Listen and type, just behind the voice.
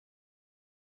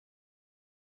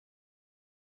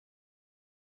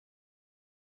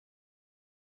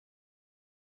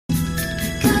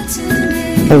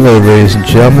Hello ladies and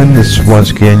gentlemen, this is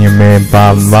once again your man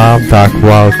Bob Back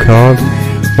Wild Card.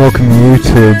 Welcome you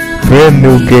to a brand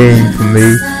new game for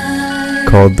me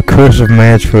called The Curse of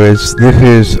Matchwords. This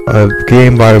is a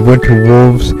game by Winter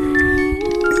Wolves,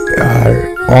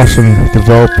 awesome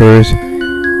developers.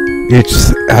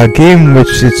 It's a game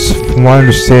which it's, from what I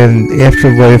understand,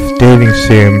 afterlife dating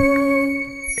sim.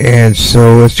 And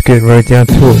so let's get right down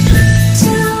to it.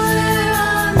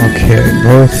 Okay,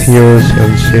 both heroes have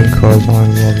the same cause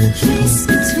on levels.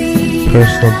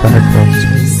 Personal background.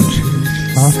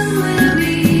 Huh?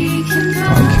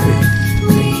 Okay.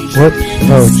 Whoops.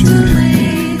 Oh,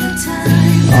 jeez.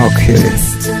 Okay.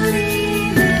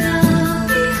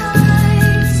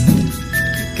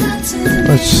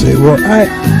 Let's see. Well,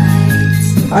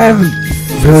 I haven't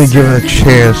really given a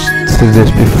chance to this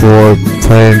before,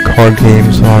 playing card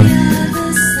games on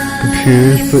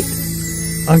computers, but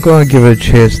I'm going to give it a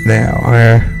chance now.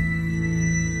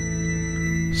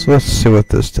 So let's see what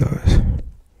this does.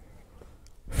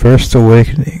 First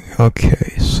Awakening.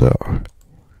 Okay, so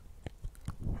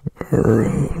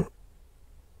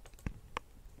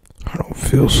I don't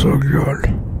feel so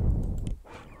good.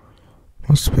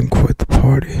 Must have been quite the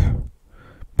party,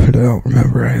 but I don't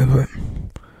remember any of it.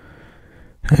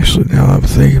 Actually, now that I'm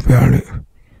thinking about it, I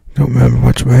don't remember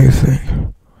much of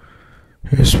anything.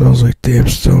 It smells like damp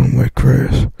stone and wet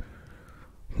grass.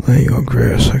 Laying on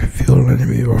grass, I can feel an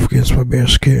enemy off against my bare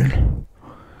skin.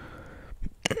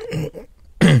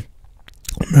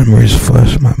 Memories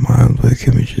flash in my mind like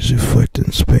images reflected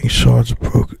in spinning shards of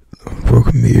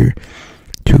broken mirror,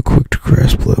 too quick to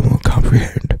grasp, let alone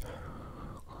comprehend.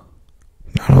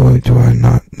 Not only do I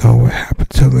not know what happened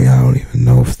to me, I don't even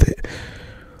know if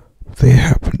they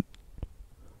happened.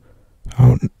 I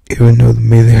don't even know the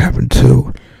me they happened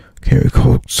to. Can't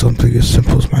recall something as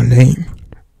simple as my name.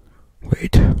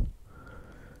 Wait.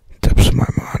 Depths of my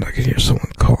mind, I can hear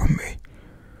someone calling me.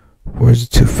 Words are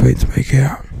too faint to make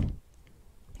out.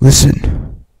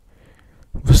 Listen.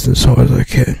 Listen as hard as I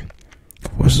can.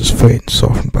 Voice is faint and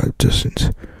softened by the distance.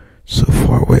 So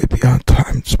far away beyond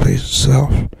time and space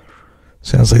itself.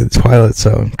 Sounds like the Twilight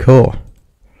Zone. Cool.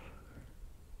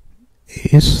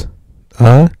 Ace?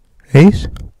 Ace?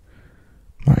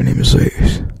 My name is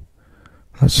Ace.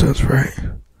 That sounds right.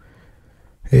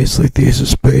 Ace like the Ace of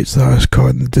Spades, the highest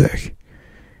card in the deck.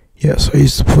 Yes, I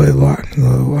used to play a lot in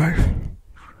another life.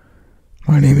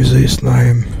 My name is Ace and I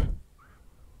am...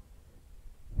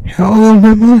 How old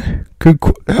am I? Good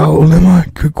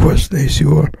question, Ace,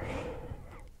 you are.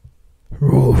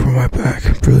 Roll over my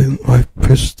back. Brilliant light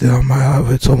presses down my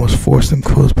eyelids, almost forced them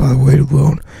closed by the weight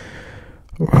alone.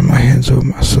 I run my hands over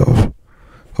myself.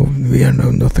 Over me I know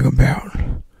nothing about.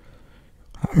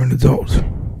 I'm an adult.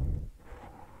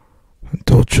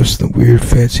 Adult just in a weird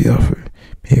fancy outfit.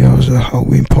 Maybe I was at a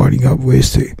Halloween party and got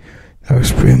wasted. I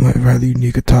was wearing my rather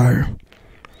unique attire.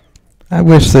 I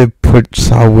wish they put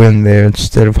Halloween there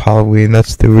instead of Halloween.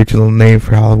 That's the original name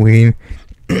for Halloween.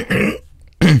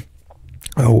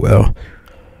 Oh well.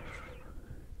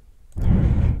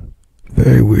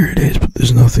 Very weird days, but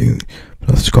there's nothing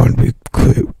that's going to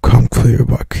become clear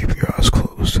about keeping your eyes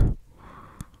closed.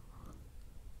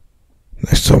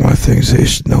 Next to all my things, they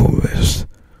should know this.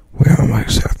 Where am I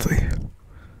exactly?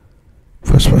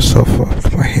 Press myself up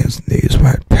to my hands and knees, my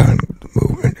head pounding with the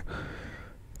movement.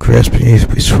 Grass beneath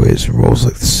me sways and rolls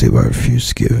like the sea, but I refuse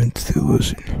to give in to the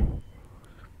illusion.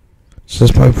 It's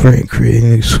just my brain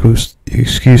creating an excuse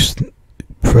to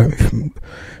prevent me from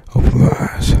opening my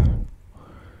eyes.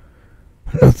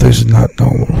 I know things are not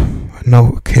normal. I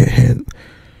know it can't handle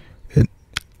it.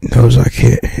 Knows I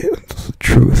can't handle the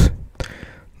truth.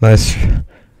 Nice.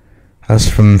 That's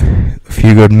from A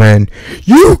Few Good Men.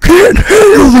 You can't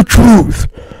handle the truth!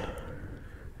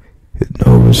 It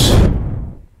knows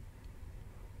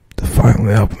to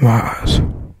finally open my eyes.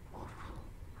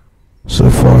 So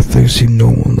far, things seem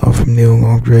normal enough from kneeling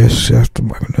on grass after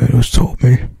my nose told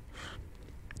me.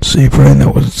 See, brain,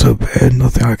 that wasn't so bad.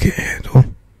 Nothing I can't handle.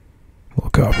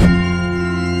 Look up.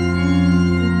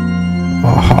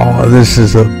 Oh, this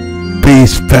is a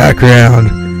beast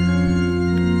background.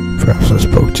 Perhaps I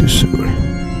spoke too soon.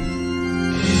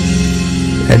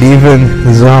 And even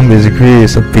the zombies agree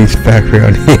it's a beast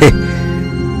background.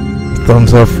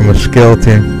 Thumbs up from a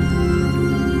skeleton.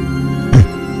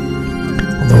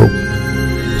 Although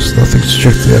there's nothing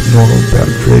strictly abnormal about a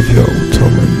graveyard, we'll tell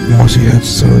my mossy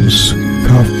headstones,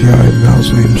 Kafka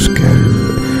mausoleums scattered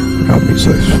around me as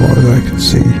far as I can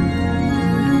see.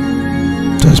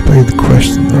 It does beg the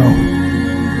question though,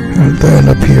 how did they end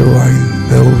up here lying in the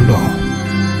middle of it all?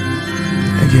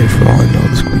 Again, for all I know,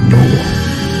 this could be normal.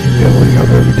 Maybe I wake up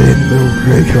every day in the middle of the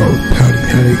graveyard with a pounding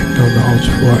headache and no knowledge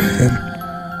of who I am.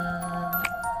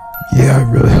 Yeah, I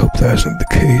really hope that isn't the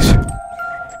case.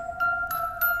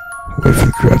 Wait for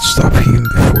the ground to stop heaving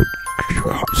before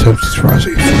substance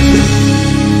rising further.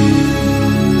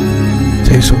 It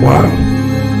takes a while.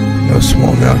 No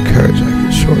small amount of courage I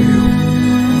can show you.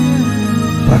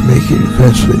 By making it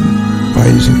eventually, by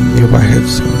using a nearby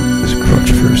headstone as a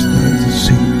crutch first, then as a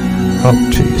seat. Oh,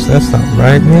 jeez, that's not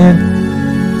right, man.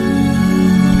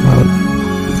 Well,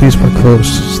 at least my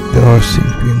clothes, they all seem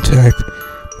to be intact.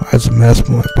 My eyes are masked,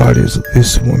 but my body is at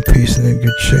least in one piece and in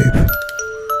good shape.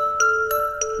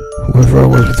 Whoever I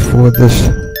was before this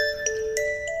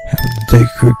happened to take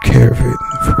good care of it,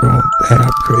 and for all that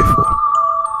I'm grateful.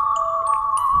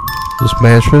 This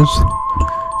mantras?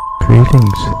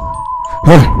 Greetings.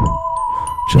 Oh!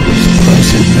 Just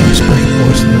surprised at not expecting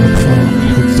voice in the phone.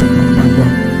 Head stuck on my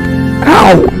lung.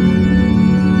 Ow!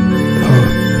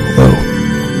 Hello.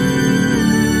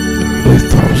 I really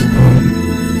thought I was alone in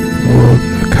the world,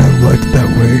 and I kind of liked it that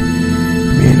way.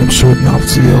 I mean, I'm sure the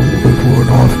opposite of would have worn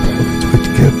off, but I like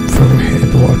to get a firm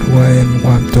handle on who I am and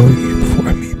why I'm doing it before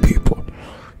I meet people.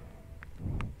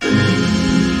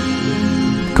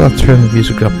 Gotta turn the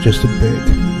music up just a bit.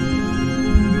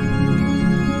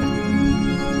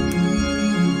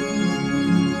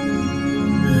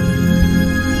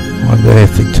 Wasn't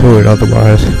anything to it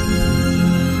otherwise. I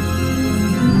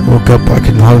woke up, I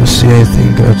could hardly see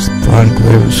anything against the blind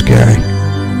glare of the sky.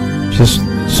 Just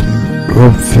some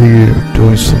robed figure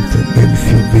doing something that made me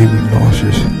feel vaguely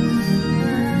nauseous.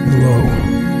 Hello?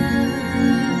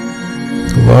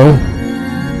 Hello?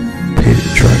 Peter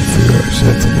trying to figure out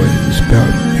exactly what it is about.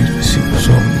 It makes me seem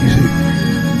so uneasy.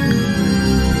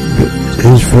 It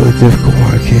is really difficult when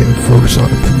I can't even focus on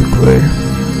it from the glare.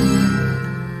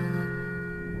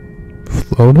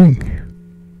 Floating?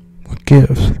 What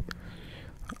gives?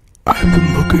 I've been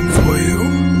looking for you.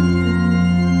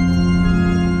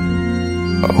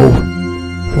 Oh,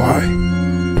 why?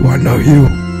 Do I know you? I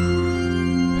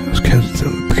was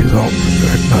hesitant because I don't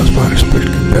recognize my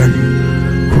unexpected companion.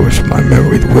 Of course, my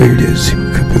memory the way it is, we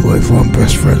could be lifelong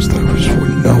best friends that I just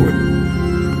wouldn't know it.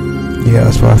 Yeah,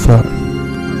 that's what I thought.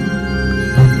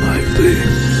 Unlikely.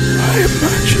 I am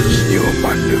matches and you are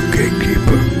my new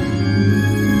gatekeeper.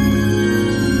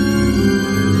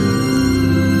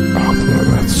 I'm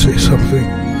about to say something.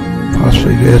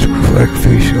 Possibly to ask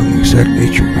clarification on the exact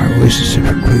nature of my relationship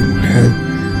with Cleveland had.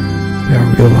 Then I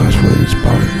realized what is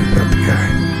bothering me about the guy.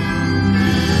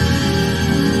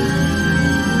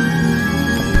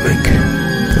 Blink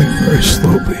very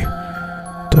slowly.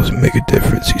 Doesn't make a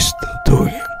difference, he's still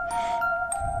doing it.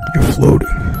 You're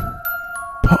floating.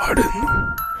 Pardon.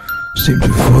 Seems to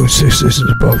be floating 6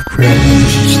 distance above ground. I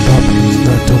should stop it, it's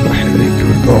not doing my headache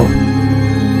good at all.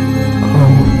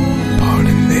 Oh,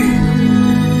 pardon me.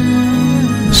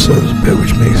 The sun's a bit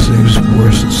which makes things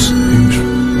worse. It seems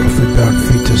roughly about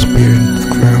feet disappearing into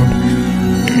the ground.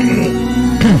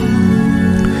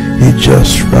 He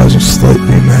adjusts, rising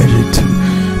slightly, managing to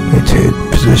maintain a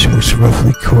position which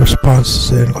roughly corresponds to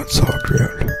standing on solid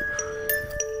ground.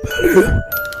 Better.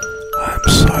 I'm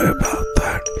sorry about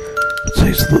that. It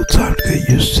takes a little time to get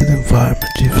used to the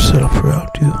environment you've set up around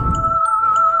you.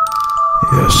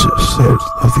 Yes, there's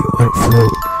nothing to let it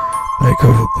float. Make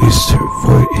of at least to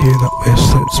avoid hearing that last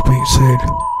sentence being said.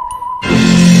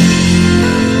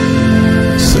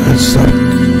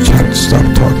 Try to stop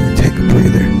talking and take a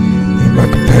breather. Me and my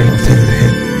companion will take the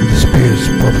hint and disappears as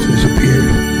bubbles disappear.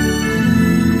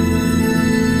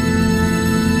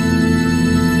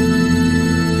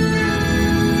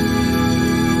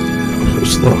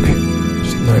 Just look.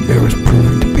 This nightmare was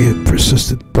proving to be a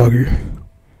persistent bugger.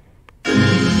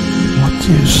 What do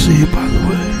you see, by the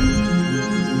way?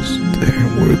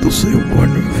 Staring wordlessly and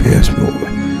wondering if he asked me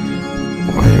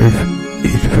why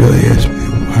he'd really asked me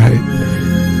why.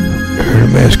 I heard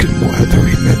him asking why I thought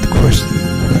he meant the question,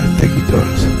 but I think he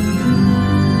does.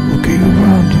 Looking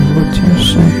around you, what do you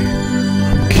see?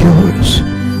 I'm curious.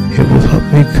 It will help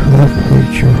me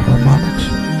collaborate your harmonics.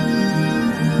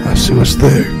 I see what's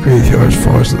there. Graveyard as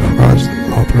far as the horizon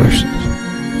in all directions.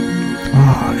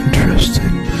 Ah,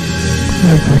 interesting.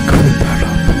 Glad I cleared that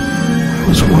up. I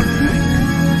was wondering.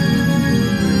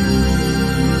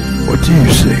 What do you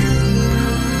see?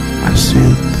 I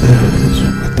see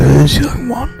there is, young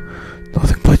one.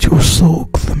 Nothing but your soul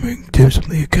glimmering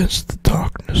dimly against the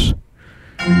darkness.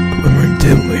 Glimmering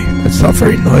dimly. That's not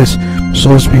very nice. I'm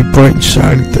supposed to be a bright and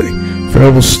shining thing.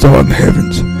 Variable star in the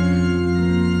heavens.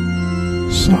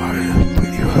 Sorry, but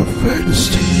you have a very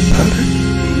distinct pattern.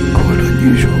 Quite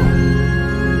unusual.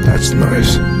 That's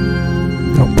nice.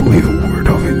 Don't believe a word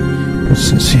of it, but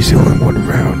since he's the only one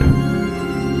around.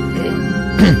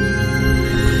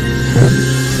 And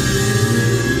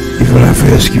even if I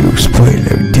ask you to explain in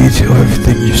every detail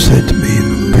everything you said to me in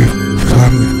the brief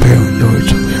time we apparently know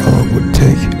each other. How long would it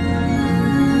take?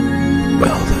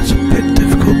 Well, that's a bit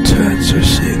difficult to answer,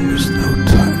 seeing there's no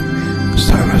time.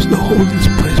 This time has no hold in this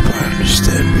place, but I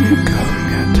understand where you're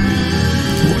going at.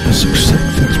 You want a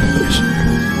succinct explanation.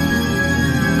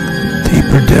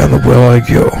 Deeper down the well I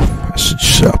go. I should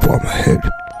shop on my head.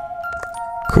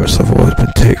 Of course, I've always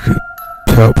been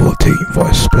terrible at taking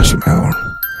advice, especially my own.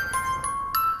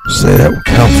 Say that with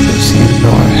confidence, even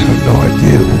though I have no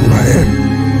idea who I am.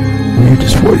 Weird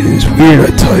is what it is. Weird,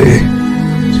 I tell you.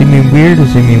 Does he mean weird or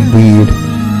does he mean weird?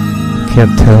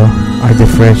 Can't tell. I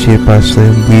differentiate by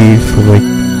saying weird for like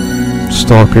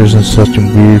stalkers and such,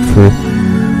 and weird for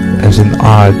as in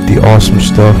odd, the awesome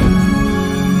stuff.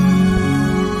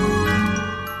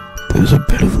 There's a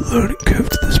bit of a learning curve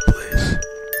to this place.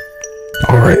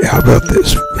 Alright, how about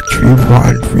this? Let's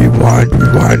rewind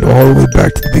all the way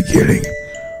back to the beginning.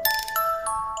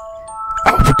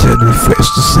 I'll pretend to be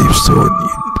fast asleep still, and you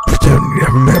pretend you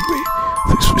never met me.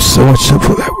 Things will be so much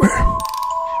simpler that way.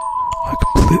 I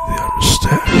completely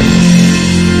understand.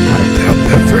 I doubt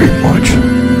that very much.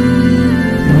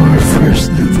 You are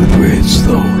first liberated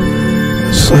slow.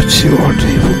 As such, you aren't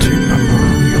able to remember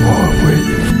who you are, where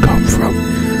you've come from. I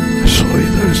assure you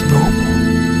that is normal.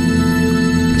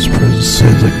 This presence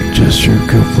seems like a gesture of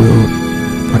goodwill.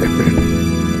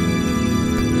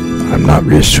 I'm not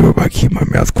reassured by keeping my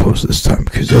mouth closed this time,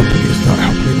 because opening is not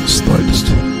helping in the slightest.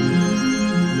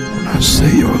 When I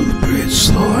say you're liberated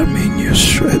slow, I mean you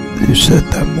shed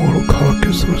that mortal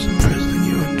carcass that was imprisoning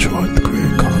you and joined the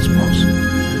greater cosmos.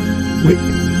 Wait,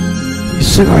 you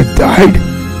said I died?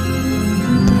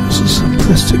 That was a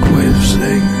simplistic way of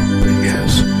saying it, but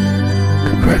yes.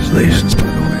 Congratulations, by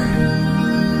the way.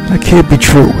 That can't be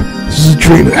true. This is a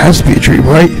dream. It has to be a dream,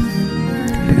 right?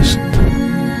 It isn't.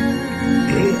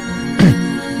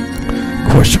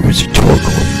 Question was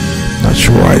rhetorical. Not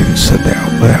sure why I even said that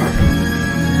out loud.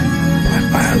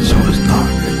 My answer was not,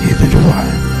 and neither do I.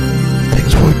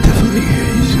 Things work differently here,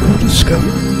 easier to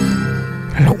discover.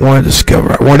 I don't want to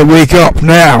discover, I want to wake up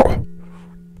now!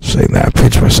 Saying that, I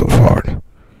pinch myself hard.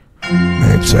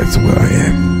 That's exactly where I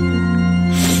am.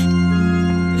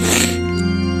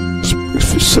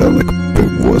 If it sounds like a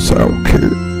big wuss, I don't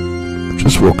care.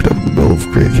 Just woken up in the middle of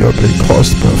a graveyard, being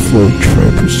accosted by a floating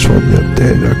tramp who's told me I'm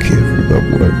dead. I can't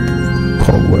remember what I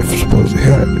called what I supposedly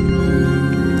had.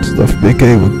 Stuff make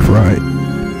anyone cry.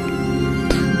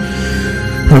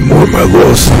 I mourn my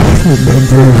loss.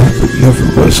 Remember, but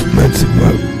nevertheless lamented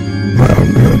my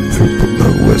unreal truth, but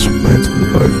nevertheless lamented my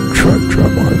life. Tried to dry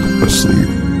my eyes with my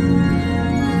sleeve.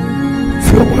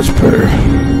 Feel much better.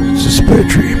 It's just a bad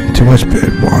dream. Too much bad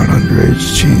wine, underage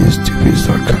cheese, dubious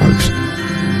narcotics.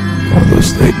 All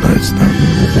those late nights, not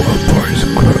remember wild parties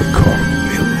and crowded car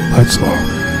meal. That's all.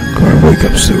 Gonna wake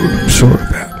up soon, I'm sure of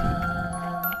that.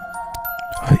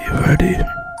 Are you ready?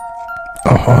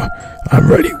 I'm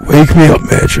ready. Wake me up,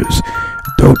 matches.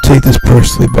 Don't take this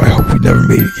personally, but I hope we never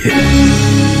meet again.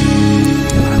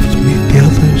 You'll have to meet the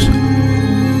others.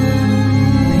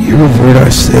 You heard what I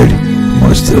said.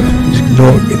 Must have. He's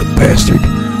ignoring me, the bastard.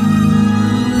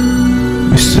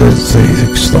 He says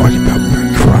he's talking about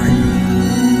me crying.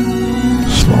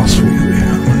 Small sweetly. I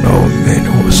don't know a man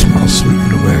who will smile sweet in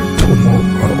a man to a more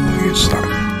rolling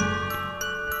inside.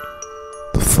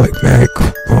 The phlegmatic,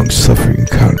 long-suffering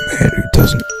kind of man who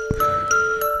doesn't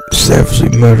savagely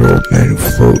murder old men who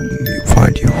float and you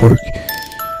find you work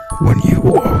when you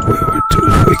are. What you would do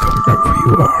is wake up and remember who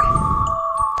you are.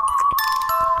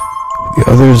 The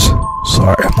others,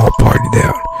 sorry, I'm all partied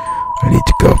out. I need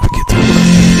to go up and get to work.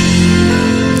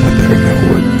 I better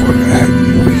remember what I had in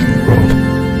the waking world.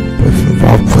 But if it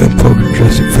involved playing poker and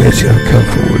dressing fancy, I'm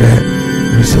comfortable with that.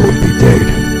 At least I wouldn't be dead.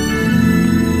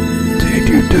 Indeed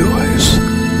you do, Ace.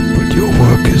 But your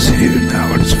work is here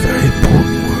now, and it's very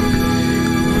important work.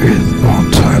 A really long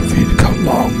time for you to come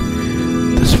along.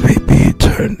 This may be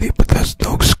eternity, but that's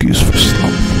no excuse for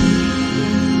slump.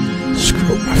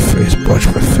 Screw up my face, bunch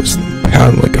my fist, and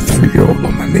pound like a 3-year-old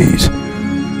on my knees.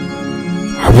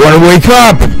 I want to wake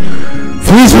up!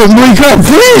 Please let me wake up,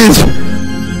 please!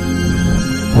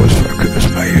 Voice records,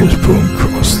 my ears boom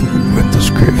across the windless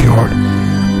graveyard.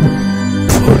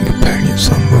 Floating companions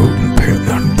unmoved and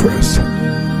apparently unimpressed.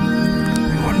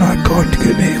 You are not going to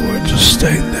get anywhere, just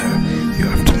stay there. You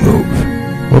have to move.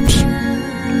 Whoops.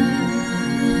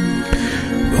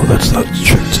 Well, that's not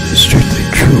strictly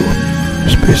true.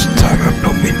 Space and time have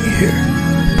no meaning here.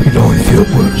 But you'd only feel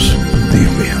worse.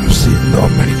 Believe me, I've seen it all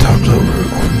many times over,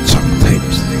 often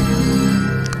simultaneously.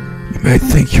 You may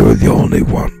think you're the only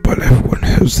one, but everyone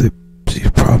has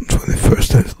these problems when they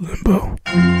first enter limbo.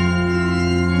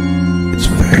 It's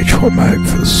very traumatic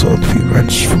for the soul to be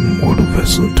wrenched from a mortal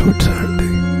vessel into eternity.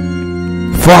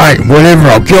 Fine, whatever,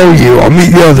 I'll kill you. I'll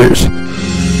meet the others.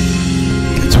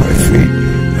 Get to my feet,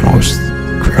 and all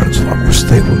the ground's a lot more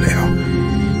stable now.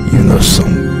 Even though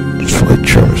some slight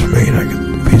tremors remain, I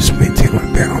can at least maintain my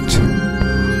balance.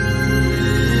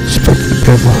 Expected a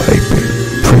bit of a hike, but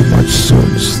pretty much as soon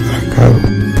as I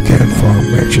began falling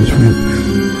matches, we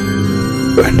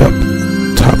end up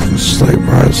top of a slight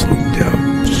rise looking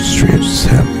down. Strange as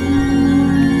happening.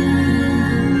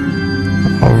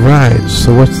 Alright,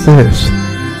 so what's this?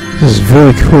 This is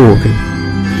really cool.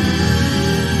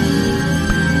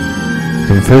 You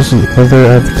can visit other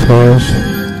avatars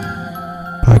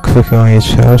by clicking on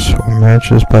each house, or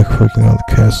matches by clicking on the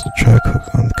castle. Try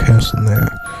clicking on the castle now.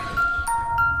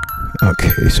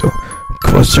 Okay, so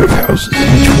cluster of houses,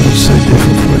 each one so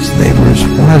different from its neighbors.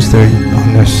 Why is there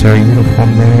unnecessary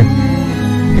uniform there?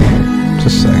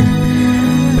 Just saying.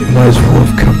 They might as well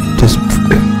have come from distant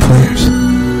planets.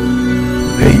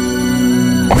 They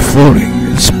are floating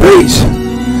in space.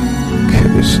 Okay,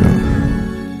 so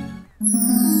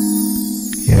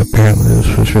yeah, apparently this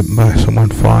was written by someone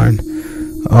fine.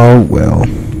 Oh well.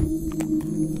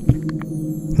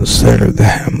 In the center of the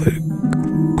hamlet, a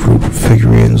group of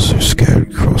figurines are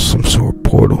scattered across some sort of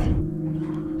portal.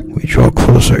 When you draw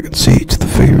closer, I can see each of the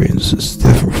figurines is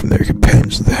different from their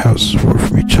companions of the houses were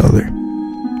from each other.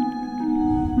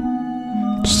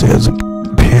 Stands a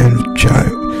pan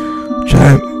giant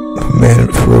man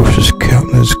of ferocious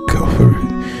countenance covered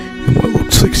in what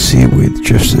looks like seaweed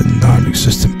drifts in a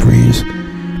non-existent breeze.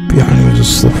 Behind him is a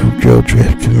slippery girl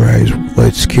draped in rags with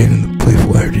light skin and a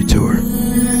playful energy to her.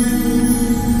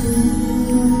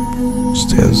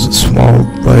 Stands a small,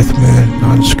 lithe man,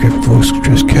 nondescript looks,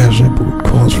 dressed casually but with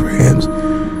claws for hands.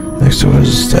 Next to him is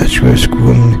a statuesque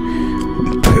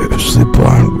woman, purposely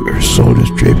blonde, with her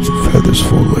shoulders draped in feathers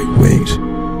full like wings.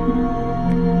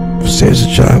 Stands a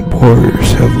giant warrior,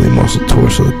 his heavily muscled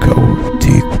torso covered with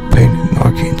deep painted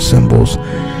arcane symbols.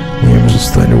 Near him is a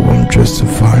slender woman dressed in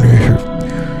finery, her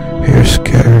hair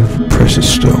scattered with precious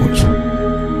stones.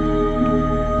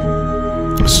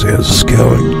 Stands a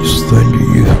skeleton, slender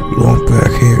youth with long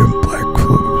black hair and black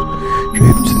clothes,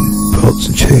 draped in belts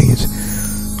and chains.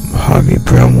 A mahogany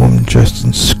brown woman dressed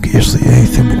in scarcely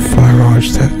anything but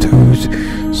fire-orange tattoos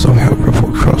somehow ripple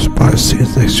across her body,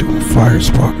 stands next to a fire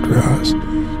spark in her eyes.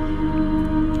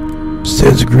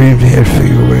 Stands a green-haired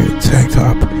figure wearing a tank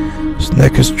top. His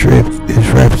neck is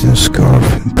wrapped in a scarf,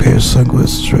 and a pair of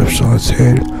sunglasses rests on his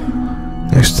head.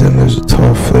 Next to him there's a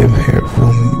tall, flame-haired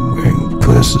woman wearing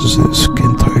blisters and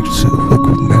skin tight to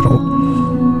liquid metal.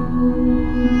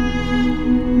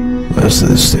 Last of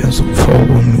this stands a tall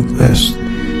woman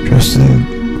dressed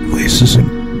in laces and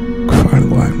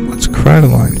crinoline. What's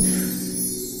crinoline?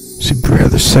 She'd be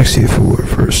rather sexy if it were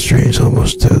for her strange,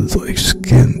 almost dead-like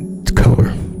skin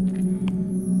color.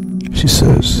 She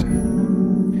says,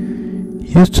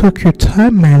 "You took your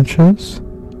time, Manchas."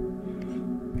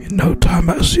 "In no time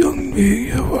as young me,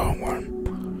 you are one."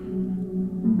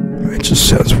 It just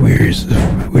sounds weird, as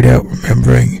if without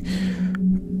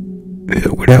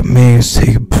meaning has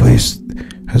taken place,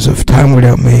 as if time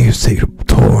without meaning has taken a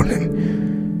toll on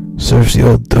him. Serves the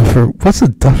old duffer. What's a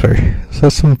duffer? Is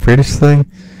that some British thing?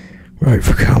 Right,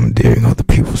 for commandeering other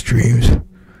people's dreams.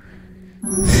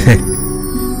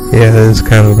 Yeah, that is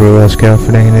kind of a burlesque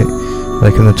outfit, ain't it?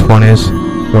 Like in the 20s,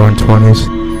 roaring 20s.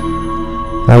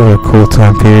 That was a cool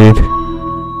time period.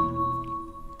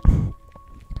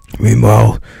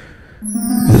 Meanwhile,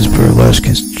 this burlesque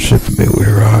is tripping me with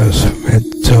her eyes. I had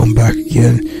to tell him back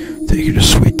again, taking a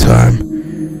sweet time.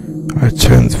 I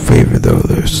returned the favor, though.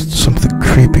 There's something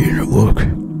creepy in her look.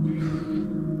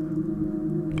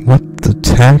 What the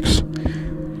tax?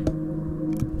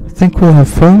 I think we'll have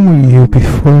fun with you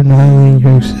before annihilating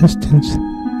your existence.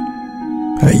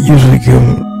 I usually give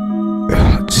him...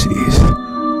 Oh, jeez.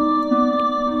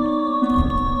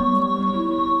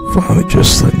 Finally,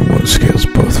 just letting one scales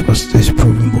both of us,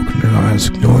 disapproving look in her eyes,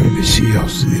 ignoring me, she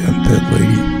yells to the undead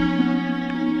lady.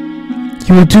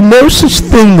 "You will do no such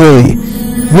thing, lady.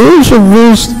 Rules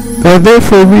are there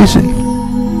for a reason."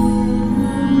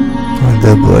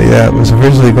 Undead lady, that was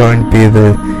originally going to be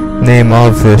the name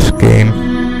of this game.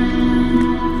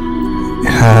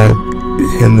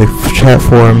 In the chat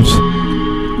forums,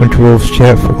 Winter Wolves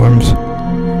chat forums.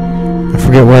 I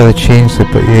forget why they changed it,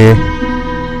 but yeah,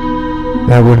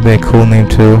 that would have been a cool name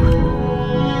too.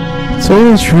 It's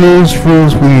always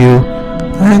rules with you.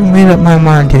 I haven't made up my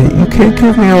mind yet. You can't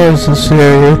give me orders in this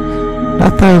area.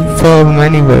 Not that I would follow them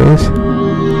anyways.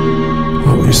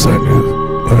 Well, at least I knew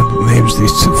the names of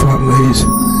these two fine ladies.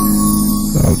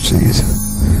 Oh, jeez.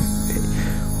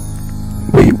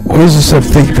 Wait, What is this I'm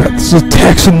thinking about? This is a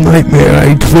taxing nightmare. I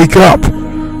need to wake up.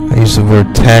 I use the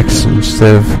word tax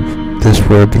instead of this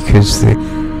word because I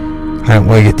don't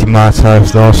want to get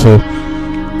demonetized. And also,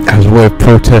 as a way of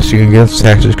protesting against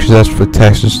taxes, because that's what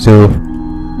taxes do.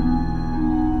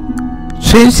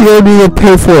 Change the OD and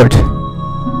pay for it.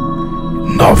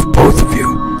 Enough, both of you.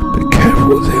 Be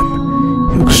careful with him.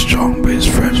 He looks strong, but his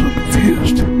friends are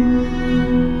confused.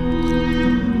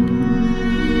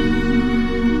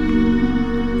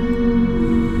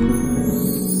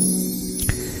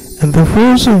 And the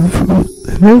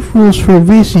rules for a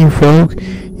reason, you folk.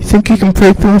 You think you can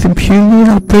break them with impunity?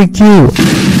 I'll break you.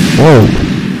 Whoa.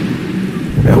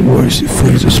 Without words, he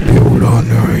flings a spear with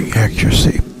unerring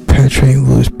accuracy, penetrating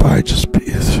Lou's body just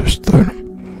beneath her sternum.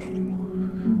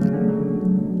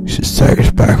 She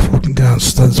staggers back, looking down,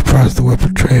 stunned, surprised at the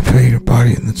weapon penetrating her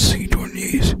body, and then sinking to her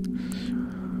knees.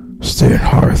 Staring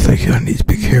hard, thinking I need to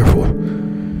be careful.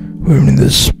 Women in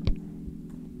this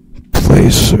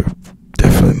place are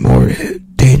definitely more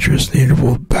dangerous than the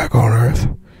interval back on Earth.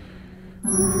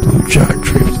 Blue giant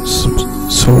draped in some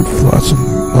sword flotsam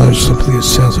mutters something that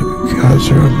sounds like a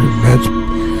geyser under immense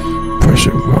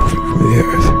pressure erupting from the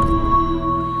earth.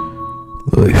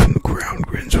 Lily from the ground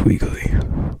grins weakly.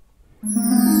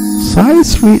 Sorry,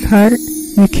 sweetheart.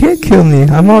 You can't kill me.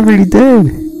 I'm already dead.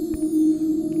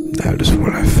 That is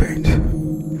what I faint.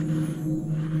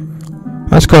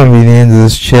 That's going to be the end of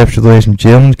this chapter, ladies and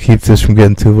gentlemen. Keep this from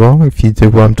getting too long. If you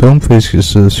dig what I'm doing, please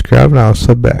subscribe and I'll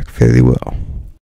sub back. Fairly well.